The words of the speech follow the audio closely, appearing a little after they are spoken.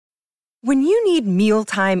When you need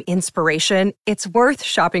mealtime inspiration, it's worth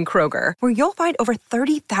shopping Kroger, where you'll find over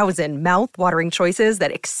 30,000 mouth-watering choices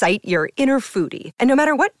that excite your inner foodie. And no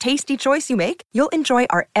matter what tasty choice you make, you'll enjoy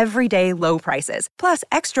our everyday low prices, plus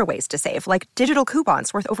extra ways to save, like digital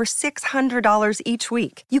coupons worth over $600 each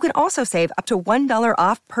week. You can also save up to $1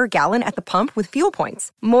 off per gallon at the pump with fuel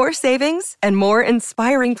points. More savings and more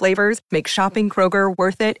inspiring flavors make shopping Kroger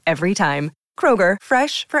worth it every time. Kroger,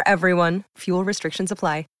 fresh for everyone. Fuel restrictions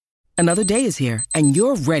apply. Another day is here, and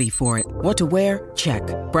you're ready for it. What to wear? Check.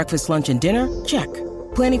 Breakfast, lunch, and dinner? Check.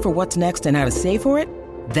 Planning for what's next and how to save for it?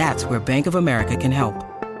 That's where Bank of America can help.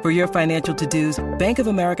 For your financial to-dos, Bank of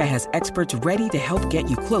America has experts ready to help get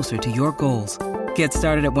you closer to your goals. Get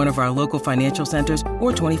started at one of our local financial centers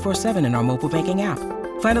or 24/7 in our mobile banking app.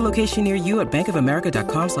 Find a location near you at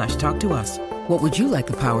bankofamerica.com/talktous. What would you like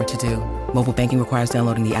the power to do? Mobile banking requires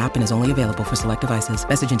downloading the app and is only available for select devices.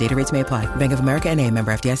 Message and data rates may apply. Bank of America N.A.,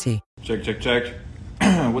 member FDIC. Check.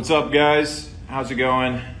 What's up, guys? How's it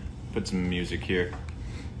going? Put some music here.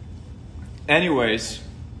 Anyways,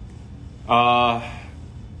 damn,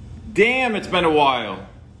 it's been a while.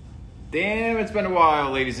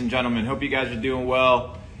 Ladies and gentlemen. Hope you guys are doing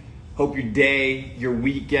well. Hope your day, your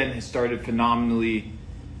weekend has started phenomenally.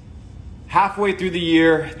 Halfway through the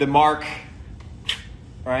year, the mark,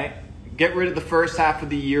 right? Get rid of the first half of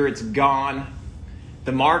the year, it's gone.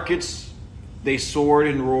 The markets, they soared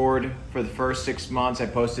and roared for the first 6 months. I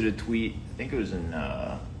posted a tweet, I think it was in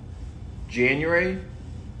January.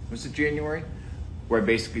 Was it January? Where I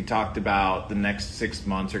basically talked about the next 6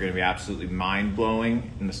 months are going to be absolutely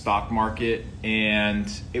mind-blowing in the stock market. And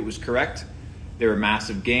it was correct. There were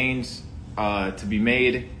massive gains to be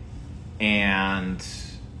made. And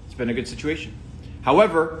it's been a good situation.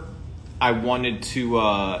 However, I wanted to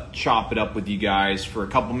chop it up with you guys for a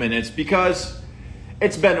couple minutes because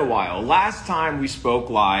it's been a while. Last time we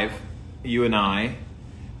spoke live, you and I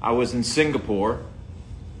was in Singapore.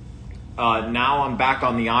 Now I'm back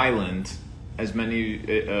on the island. As many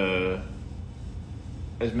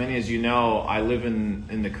as you know, I live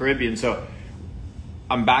in the Caribbean. So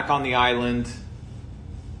I'm back on the island.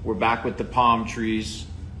 We're back with the palm trees.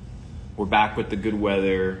 We're back with the good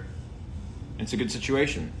weather. It's a good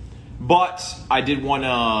situation. But I did want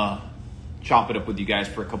to chop it up with you guys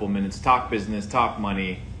for a couple minutes, talk business, talk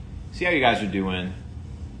money, see how you guys are doing,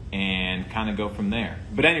 and kind of go from there.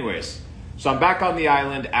 But anyways, so I'm back on the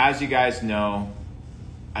island. As you guys know,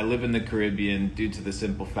 I live in the Caribbean due to the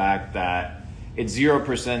simple fact that it's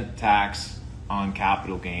 0% tax on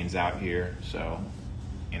capital gains out here. So,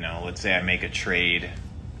 let's say I make a trade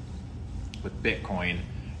with Bitcoin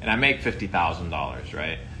and I make $50,000,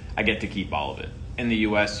 right? I get to keep all of it. In the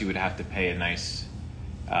US, you would have to pay a nice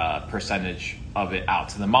percentage of it out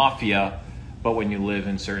to the mafia. But when you live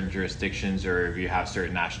in certain jurisdictions or if you have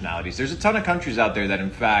certain nationalities, there's a ton of countries out there that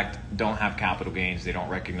in fact don't have capital gains. They don't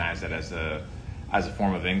recognize that as a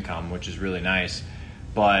form of income, which is really nice.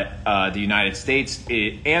 But the United States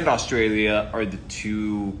and Australia are the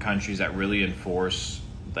two countries that really enforce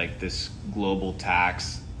like this global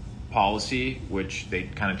tax policy, which they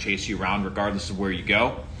kind of chase you around regardless of where you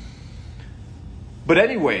go. But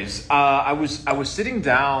anyways, I was sitting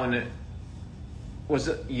down. Was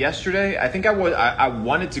it yesterday? I think I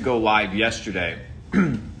wanted to go live yesterday,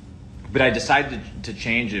 but I decided to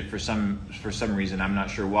change it for some reason. I'm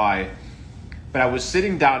not sure why. But I was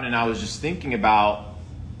sitting down and I was just thinking about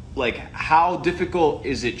like how difficult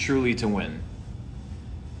is it truly to win?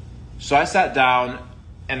 So I sat down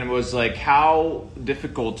and it was like, how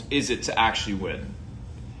difficult is it to actually win?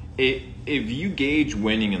 If you gauge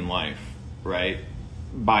winning in life, right,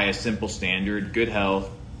 by a simple standard, good health,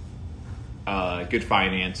 good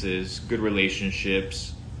finances, good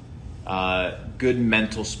relationships, good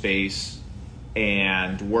mental space,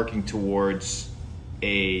 and working towards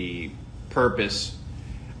a purpose,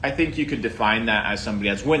 I think you could define that as somebody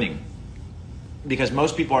that's winning. Because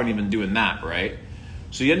most people aren't even doing that, right?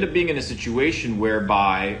 So you end up being in a situation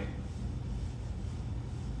whereby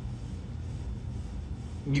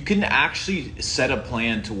you can actually set a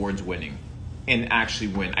plan towards winning and actually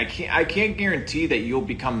win. I can't guarantee that you'll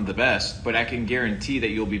become the best, but I can guarantee that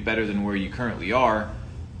you'll be better than where you currently are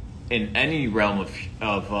in any realm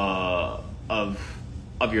of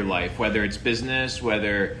your life, whether it's business,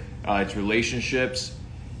 whether it's relationships,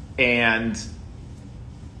 and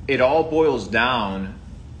it all boils down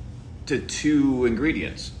to two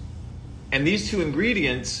ingredients. And these two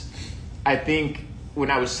ingredients, I think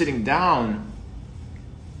when I was sitting down,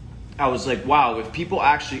 I was like, wow, if people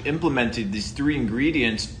actually implemented these three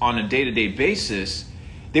ingredients on a day-to-day basis,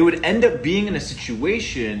 they would end up being in a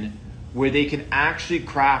situation where they can actually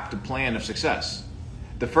craft a plan of success.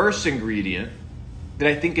 the first ingredient, that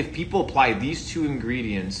I think if people apply these two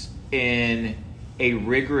ingredients in a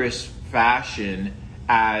rigorous fashion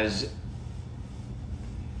as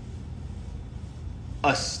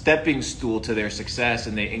a stepping stool to their success,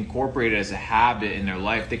 and they incorporate it as a habit in their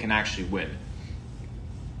life, they can actually win.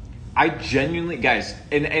 I genuinely, guys,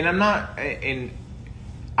 and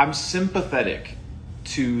I'm sympathetic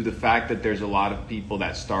to the fact that there's a lot of people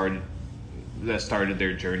that started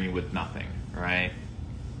their journey with nothing, right?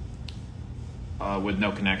 With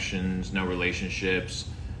no connections, no relationships,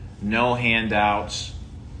 no handouts.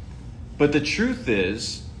 But the truth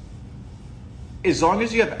is, as long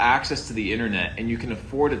as you have access to the internet and you can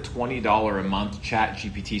afford a $20 a month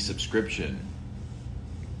ChatGPT subscription,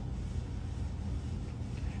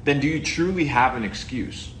 then do you truly have an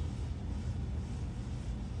excuse?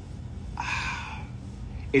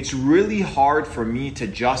 It's really hard for me to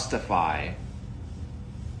justify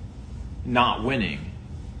not winning.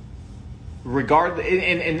 Regardless,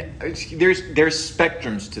 and there's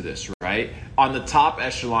spectrums to this, right? On the top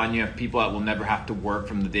echelon, you have people that will never have to work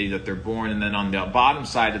from the day that they're born, and then on the bottom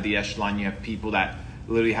side of the echelon, you have people that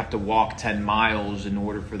literally have to walk 10 miles in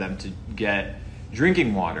order for them to get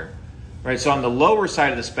drinking water, right? So on the lower side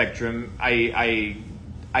of the spectrum, I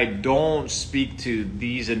don't speak to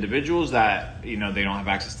these individuals that, they don't have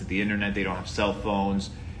access to the internet, they don't have cell phones,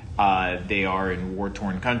 they are in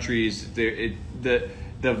war-torn countries.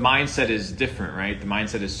 The mindset is different, right? The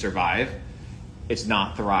mindset is survive. It's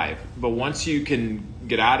not thrive. But once you can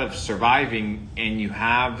get out of surviving and you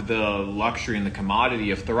have the luxury and the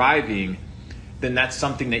commodity of thriving, then that's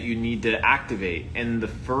something that you need to activate. And the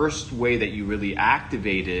first way that you really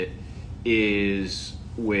activate it is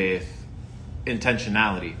with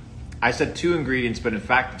intentionality. I said 2 ingredients, but in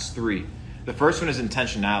fact it's 3. The first one is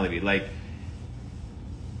intentionality. Like,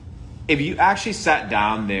 if you actually sat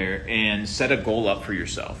down there and set a goal up for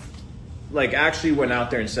yourself, like actually went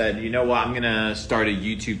out there and said, you know what, I'm going to start a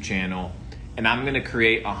YouTube channel and I'm going to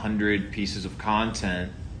create 100 pieces of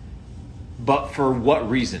content, but for what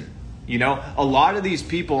reason? A lot of these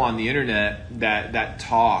people on the internet that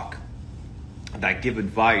talk, that give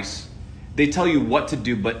advice, they tell you what to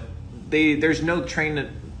do, but there's no train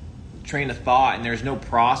of thought and there's no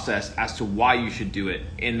process as to why you should do it.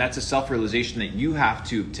 And that's a self-realization that you have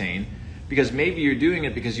to obtain, because maybe you're doing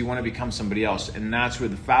it because you want to become somebody else. And that's where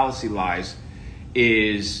the fallacy lies,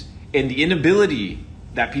 is in the inability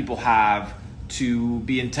that people have to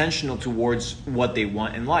be intentional towards what they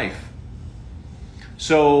want in life.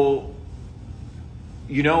 So,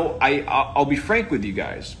 I'll be frank with you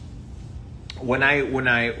guys. When I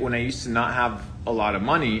used to not have a lot of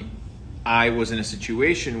money, I was in a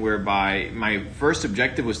situation whereby my first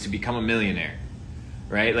objective was to become a millionaire,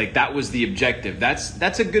 right? Like, that was the objective.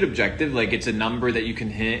 That's a good objective. Like, it's a number that you can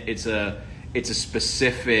hit. It's a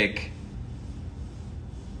specific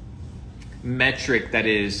metric that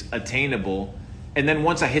is attainable. And then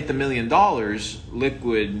once I hit the $1 million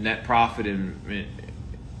liquid net profit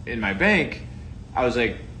in my bank, I was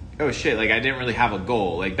like, oh shit, like I didn't really have a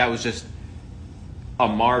goal. Like, that was just a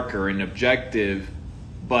marker, an objective,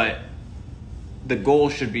 but the goal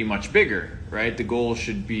should be much bigger, right? The goal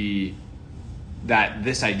should be that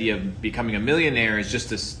this idea of becoming a millionaire is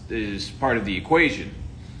just is part of the equation.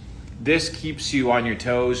 This keeps you on your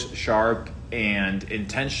toes, sharp and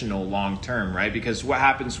intentional long term, right? Because what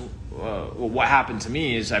happened to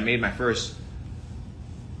me is I made my first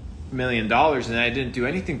 $1 million and I didn't do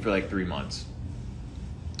anything for like 3 months.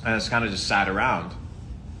 I just kind of sat around.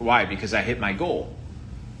 Why? Because I hit my goal.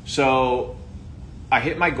 So I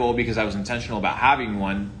hit my goal because I was intentional about having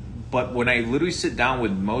one. But when I literally sit down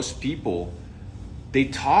with most people, they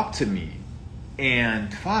talk to me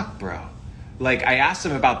and fuck, bro. Like, I ask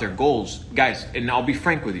them about their goals, guys, and I'll be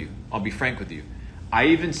frank with you. I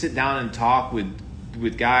even sit down and talk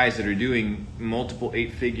with guys that are doing multiple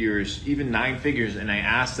 8 figures, even 9 figures, and I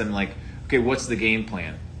ask them, like, okay, what's the game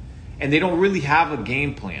plan? And they don't really have a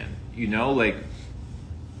game plan, like,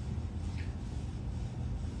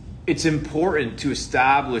 it's important to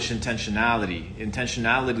establish intentionality.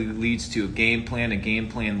 Intentionality leads to a game plan. A game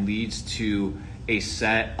plan leads to a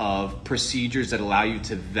set of procedures that allow you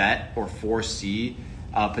to vet or foresee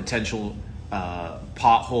potential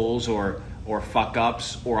potholes or fuck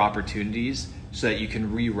ups or opportunities so that you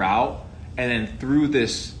can reroute. And then through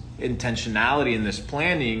this intentionality and this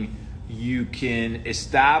planning, you can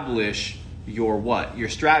establish your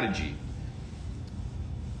strategy.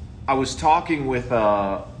 I was talking with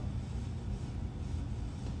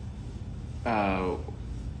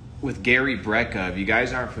Gary Brecka. If you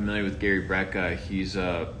guys aren't familiar with Gary Brecka, he's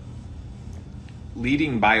a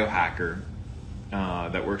leading biohacker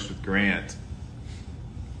that works with Grant.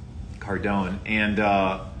 Cardone, and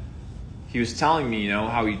he was telling me,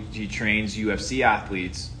 how he trains UFC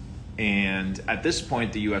athletes, and at this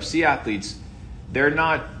point, the UFC athletes, they're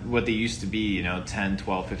not what they used to be, 10,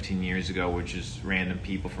 12, 15 years ago, which is random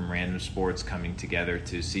people from random sports coming together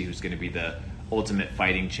to see who's going to be the ultimate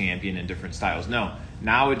fighting champion in different styles. No,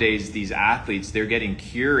 nowadays, these athletes, they're getting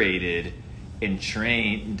curated and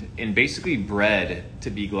trained and basically bred to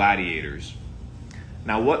be gladiators.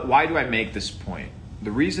 Now, why do I make this point?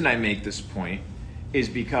 The reason I make this point is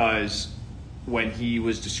because when he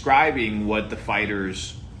was describing what the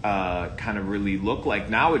fighters kind of really look like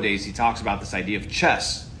nowadays, he talks about this idea of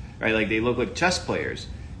chess, right? Like they look like chess players.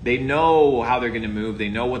 They know how they're going to move. They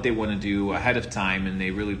know what they want to do ahead of time, and they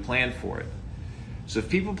really plan for it. So if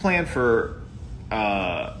people plan for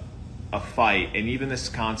a fight, and even this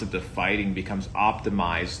concept of fighting becomes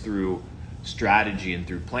optimized through strategy and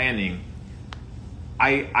through planning,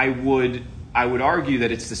 I would argue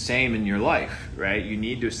that it's the same in your life, right? You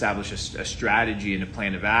need to establish a strategy and a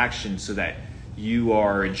plan of action so that you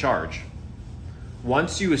are in charge.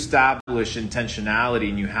 Once you establish intentionality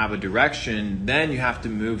and you have a direction, then you have to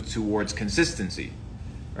move towards consistency,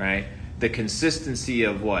 right? The consistency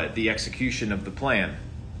of what? The execution of the plan.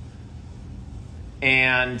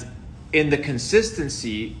 And in the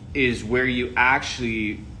consistency is where you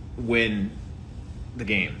actually win the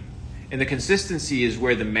game. And the consistency is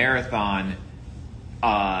where the marathon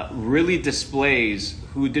really displays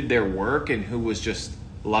who did their work and who was just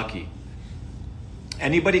lucky.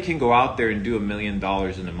 Anybody can go out there and do $1 million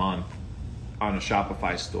in a month on a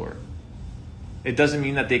Shopify store. It doesn't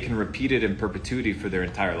mean that they can repeat it in perpetuity for their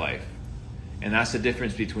entire life. And that's the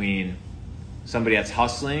difference between somebody that's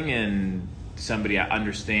hustling and somebody that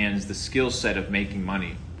understands the skill set of making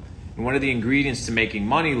money. And one of the ingredients to making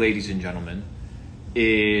money, ladies and gentlemen,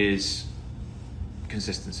 is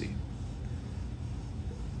consistency.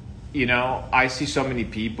 I see so many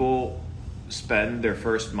people spend their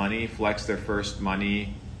first money, flex their first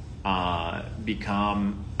money,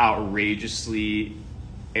 become outrageously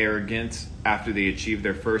arrogant after they achieve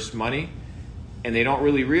their first money, and they don't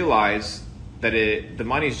really realize that the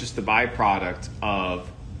money is just the byproduct of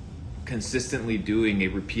consistently doing a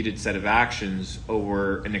repeated set of actions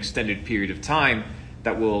over an extended period of time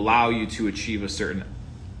that will allow you to achieve a certain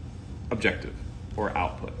objective or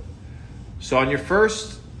output. So on your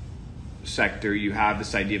first sector, you have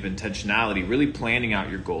this idea of intentionality, really planning out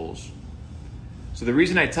your goals. So the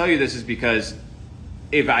reason I tell you this is because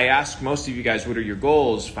if I ask most of you guys, what are your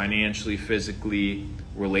goals financially, physically,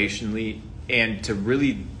 relationally, and to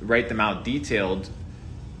really write them out detailed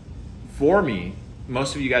for me,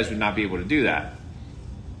 most of you guys would not be able to do that.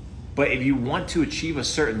 But if you want to achieve a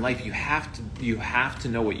certain life, you have to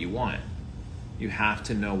know what you want. You have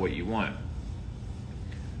to know what you want.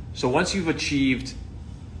 So once you've achieved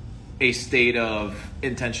a state of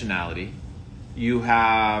intentionality, you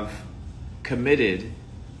have committed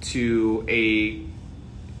to a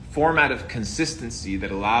format of consistency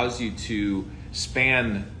that allows you to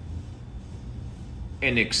span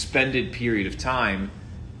an extended period of time,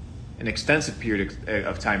 an extensive period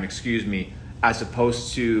of time, as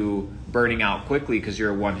opposed to burning out quickly because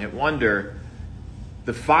you're a one-hit wonder.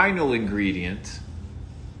 The final ingredient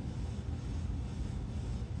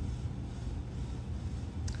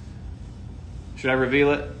should I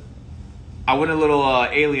reveal it? I want a little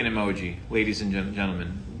alien emoji, ladies and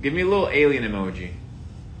gentlemen. Give me a little alien emoji.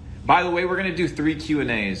 By the way, we're going to do 3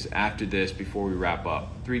 Q&As after this before we wrap up.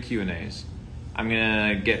 3 Q&As. I'm going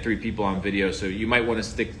to get 3 people on video, so you might want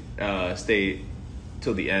to stay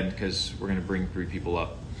till the end because we're going to bring 3 people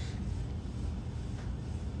up.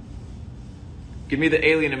 Give me the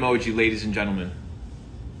alien emoji, ladies and gentlemen.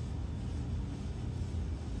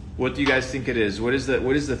 What do you guys think it is? What is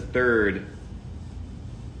the third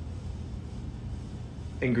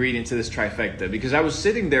ingredient to this trifecta? Because I was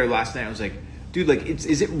sitting there last night, I was like, dude,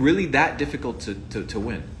 is it really that difficult to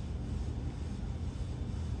win?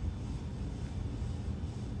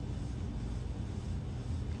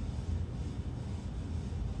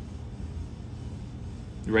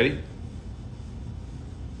 You ready?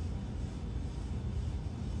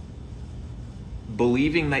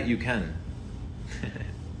 Believing that you can.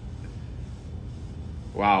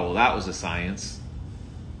 Wow, well, that was a science.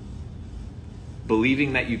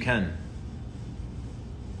 Believing that you can.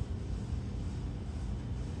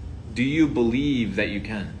 Do you believe that you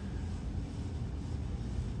can?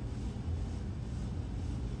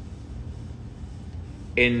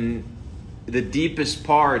 In the deepest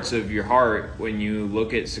parts of your heart, when you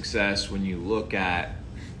look at success, when you look at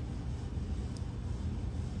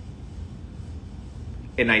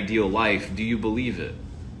an ideal life, do you believe it?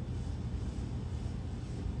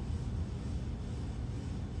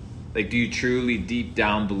 Like, do you truly deep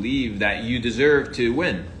down believe that you deserve to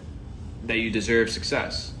win? That you deserve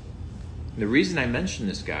success? And the reason I mention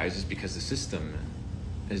this, guys, is because the system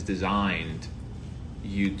is designed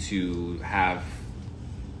you to have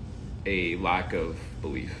a lack of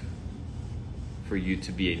belief, for you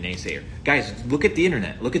to be a naysayer. Guys, look at the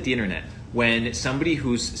internet. Look at the internet. When somebody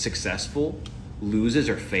who's successful loses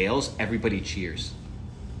or fails, everybody cheers.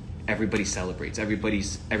 Everybody celebrates.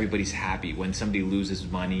 Everybody's happy when somebody loses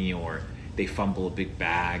money or they fumble a big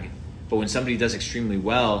bag. But when somebody does extremely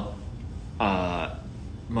well,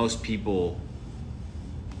 most people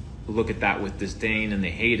look at that with disdain and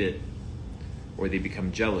they hate it, or they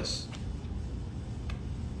become jealous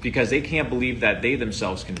because they can't believe that they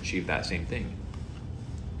themselves can achieve that same thing.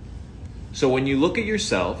 So when you look at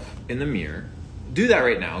yourself in the mirror, do that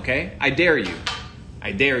right now, okay? I dare you.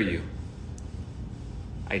 I dare you.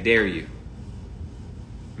 I dare you,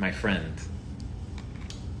 my friend.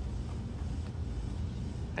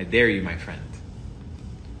 I dare you, my friend.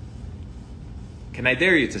 Can I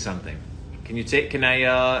dare you to something? Can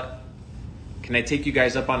I take you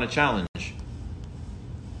guys up on a challenge?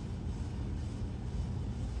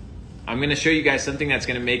 I'm going to show you guys something that's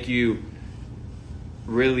going to make you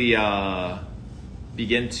really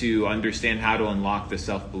begin to understand how to unlock the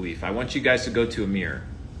self-belief. I want you guys to go to a mirror.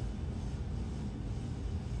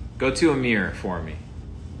 Go to a mirror for me.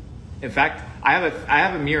 In fact, I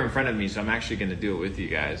have a mirror in front of me, so I'm actually going to do it with you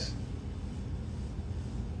guys.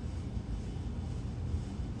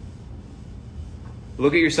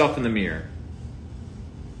 Look at yourself in the mirror.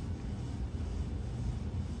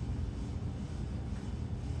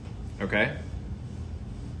 Okay?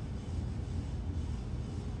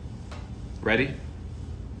 Ready?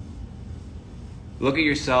 Look at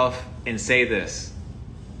yourself and say this.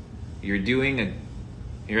 You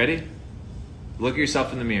ready? Look at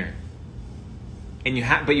yourself in the mirror. And you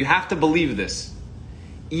have to believe this.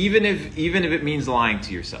 Even if it means lying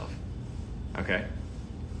to yourself. Okay?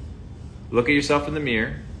 Look at yourself in the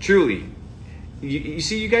mirror. Truly. You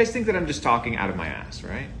see, you guys think that I'm just talking out of my ass,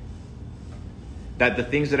 right? That the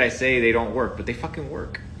things that I say, they don't work, but they fucking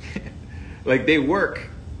work. Like, they work.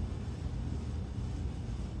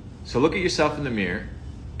 So look at yourself in the mirror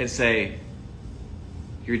and say,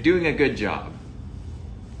 you're doing a good job.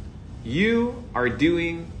 You are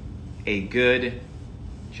doing a good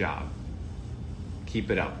job. Keep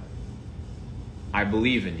it up. I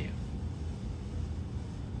believe in you.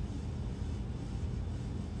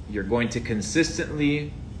 You're going to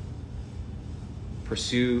consistently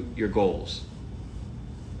pursue your goals.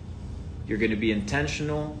 You're going to be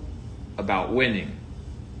intentional about winning.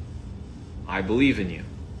 I believe in you.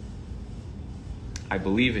 I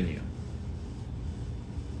believe in you.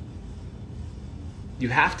 You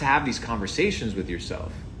have to have these conversations with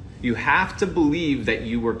yourself. You have to believe that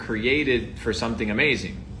you were created for something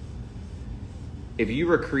amazing. If you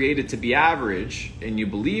were created to be average and you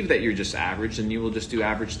believe that you're just average, then you will just do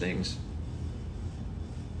average things.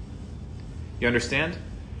 You understand?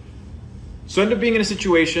 So end up being in a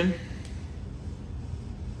situation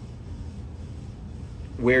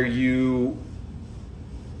where you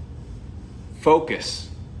focus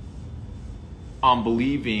on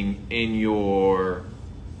believing in your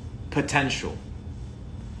potential.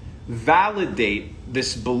 Validate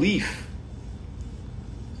this belief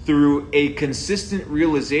through a consistent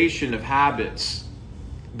realization of habits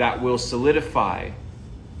that will solidify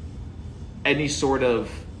any sort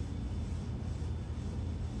of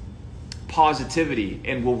positivity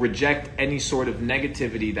and will reject any sort of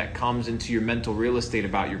negativity that comes into your mental real estate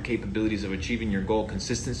about your capabilities of achieving your goal.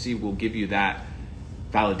 Consistency will give you that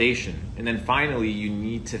validation. And then finally, you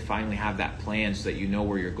need to finally have that plan so that you know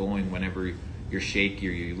where you're going whenever you're shaky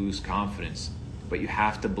or you lose confidence. But you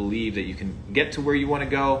have to believe that you can get to where you want to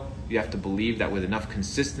go. You have to believe that with enough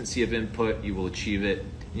consistency of input, you will achieve it.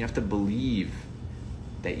 And you have to believe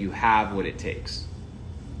that you have what it takes.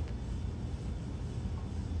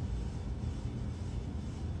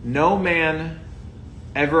 No man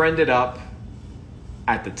ever ended up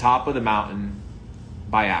at the top of the mountain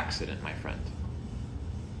by accident, my friend.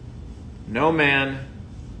 No man,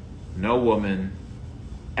 no woman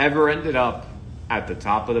ever ended up at the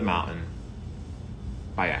top of the mountain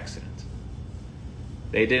by accident.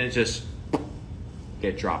 They didn't just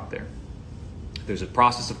get dropped there. There's a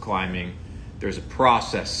process of climbing. There's a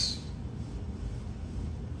process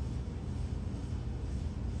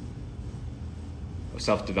of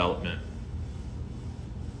self-development.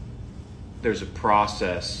 There's a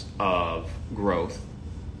process of growth.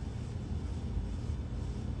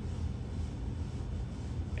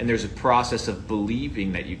 And there's a process of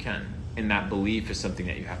believing that you can. And that belief is something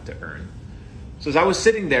that you have to earn. So as I was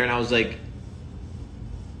sitting there and I was like,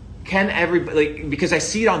 can everybody, like, because I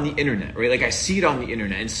see it on the internet, right? Like I see it on the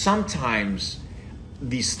internet, and sometimes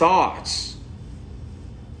these thoughts,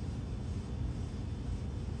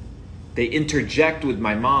 they interject with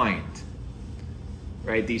my mind,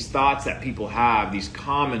 right? These thoughts that people have, these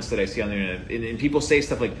comments that I see on the internet, and people say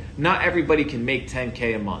stuff like, not everybody can make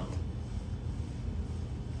 10K a month.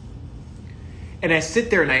 And I sit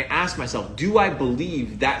there and I ask myself, do I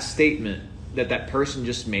believe that statement that person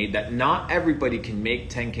just made, that not everybody can make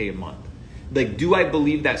 10K a month? Like, do I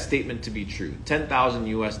believe that statement to be true? 10,000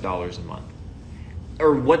 US dollars a month.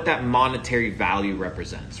 Or what that monetary value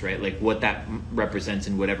represents, right? Like what that represents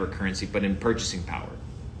in whatever currency, but in purchasing power.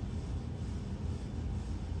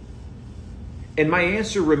 And my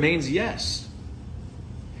answer remains yes.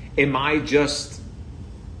 Am I just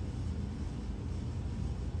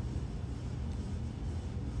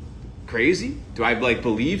crazy? Do I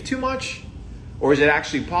believe too much? Or is it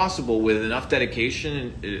actually possible with enough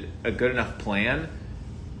dedication and a good enough plan,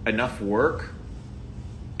 enough work,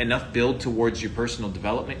 enough build towards your personal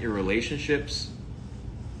development, your relationships,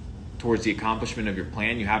 towards the accomplishment of your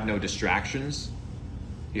plan? You have no distractions.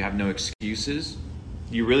 You have no excuses.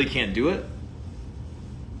 You really can't do it.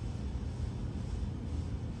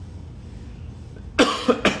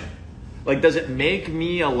 Like, does it make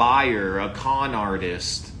me a liar, a con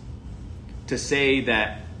artist, to say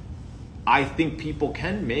that I think people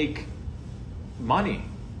can make money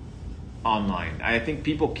online? I think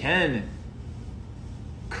people can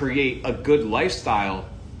create a good lifestyle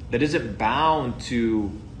that isn't bound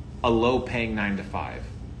to a low-paying 9-to-5.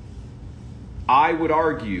 I would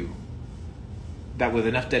argue that with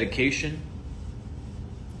enough dedication,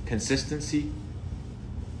 consistency,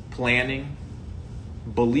 planning,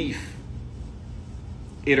 belief,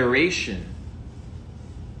 iteration,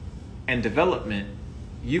 and development,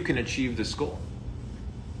 you can achieve this goal.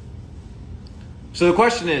 So the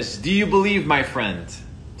question is, do you believe, my friend?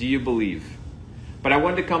 Do you believe? But I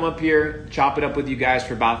wanted to come up here, chop it up with you guys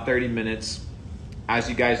for about 30 minutes. As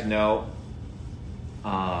you guys know,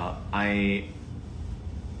 I'm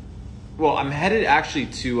headed actually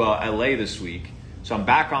to LA this week. So I'm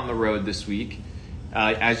back on the road this week.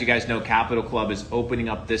 As you guys know, Capital Club is opening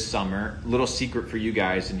up this summer. Little secret for you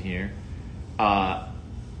guys in here. My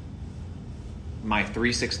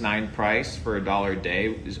 $369 price for $1 a day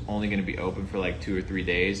is only going to be open for like 2 or 3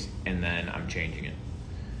 days, and then I'm changing it.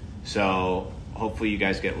 So hopefully you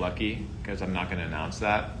guys get lucky, because I'm not going to announce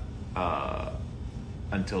that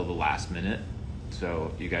until the last minute.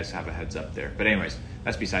 So you guys have a heads up there. But anyways,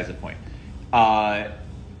 that's besides the point.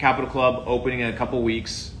 Capital Club opening in a couple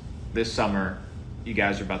weeks this summer. You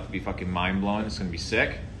guys are about to be fucking mind blown. It's going to be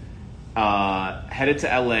sick. Headed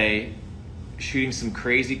to LA, shooting some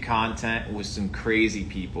crazy content with some crazy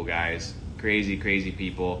people, guys. Crazy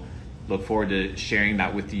people. Look forward to sharing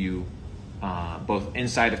that with you, both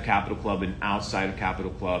inside of Capital Club and outside of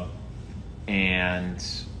Capital Club. And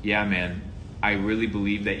yeah, man, I really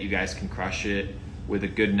believe that you guys can crush it with a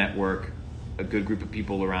good network, a good group of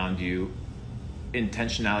people around you,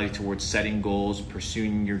 intentionality towards setting goals,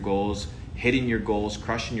 pursuing your goals, hitting your goals,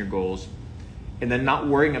 crushing your goals, and then not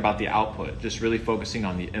worrying about the output, just really focusing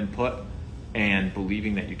on the input and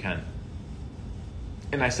believing that you can.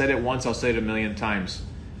 And I said it once, I'll say it a million times.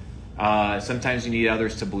 Sometimes you need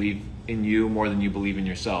others to believe in you more than you believe in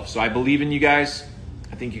yourself. So I believe in you guys.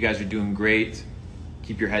 I think you guys are doing great.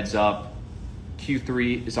 Keep your heads up.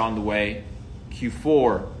 Q3 is on the way.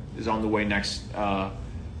 Q4 is on the way next.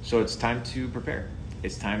 So it's time to prepare.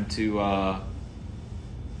 It's time to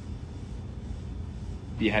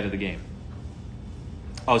be ahead of the game.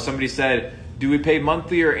 Oh, somebody said, do we pay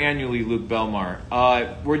monthly or annually, Luke Belmar?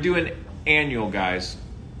 We're doing annual, guys.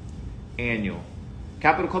 Annual.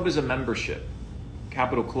 Capital Club is a membership.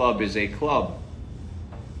 Capital Club is a club,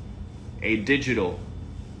 a digital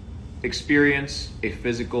experience, a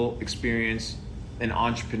physical experience, an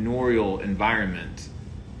entrepreneurial environment.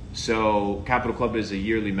 So Capital Club is a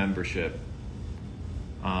yearly membership.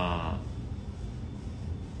 A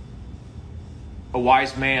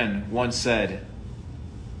wise man once said,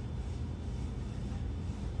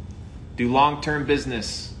 do long-term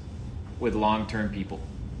business with long-term people.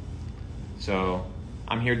 So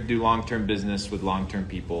I'm here to do long-term business with long-term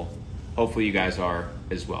people. Hopefully you guys are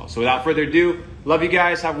as well. So without further ado, love you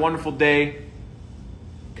guys. Have a wonderful day.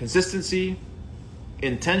 Consistency,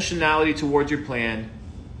 intentionality towards your plan,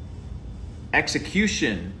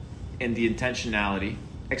 execution in the intentionality,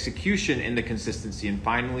 execution in the consistency, and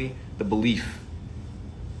finally, the belief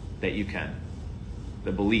that you can.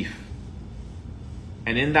 The belief.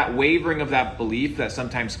 And in that wavering of that belief that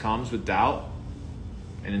sometimes comes with doubt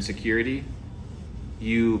and insecurity,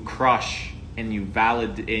 you crush and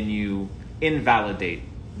you invalidate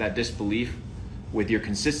that disbelief with your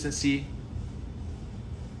consistency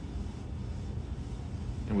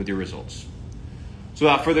and with your results. So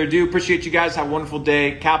without further ado, appreciate you guys. Have a wonderful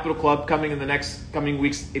day. Capital Club coming in the next coming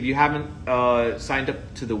weeks. If you haven't signed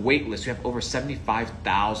up to the wait list, we have over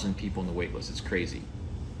 75,000 people in the wait list. It's crazy.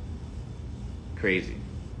 Crazy.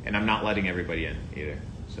 And I'm not letting everybody in either.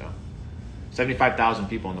 So 75,000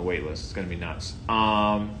 people on the wait list. It's going to be nuts.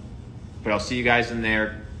 But I'll see you guys in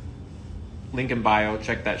there. Link in bio.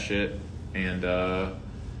 Check that shit. And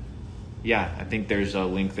yeah, I think there's a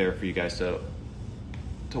link there for you guys to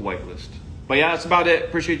whitelist. But yeah, that's about it.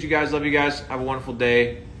 Appreciate you guys. Love you guys. Have a wonderful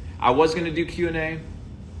day. I was going to do Q&A,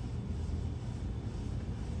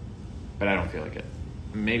 but I don't feel like it.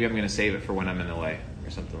 Maybe I'm going to save it for when I'm in LA or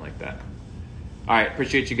something like that. All right,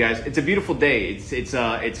 appreciate you guys. It's a beautiful day.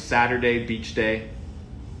 It's Saturday, beach day.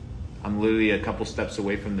 I'm literally a couple steps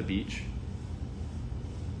away from the beach.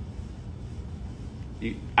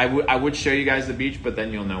 I would show you guys the beach, but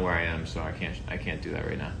then you'll know where I am, so I can't do that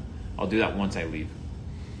right now. I'll do that once I leave.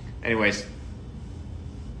 Anyways,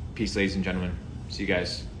 peace, ladies and gentlemen. See you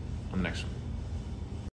guys on the next one.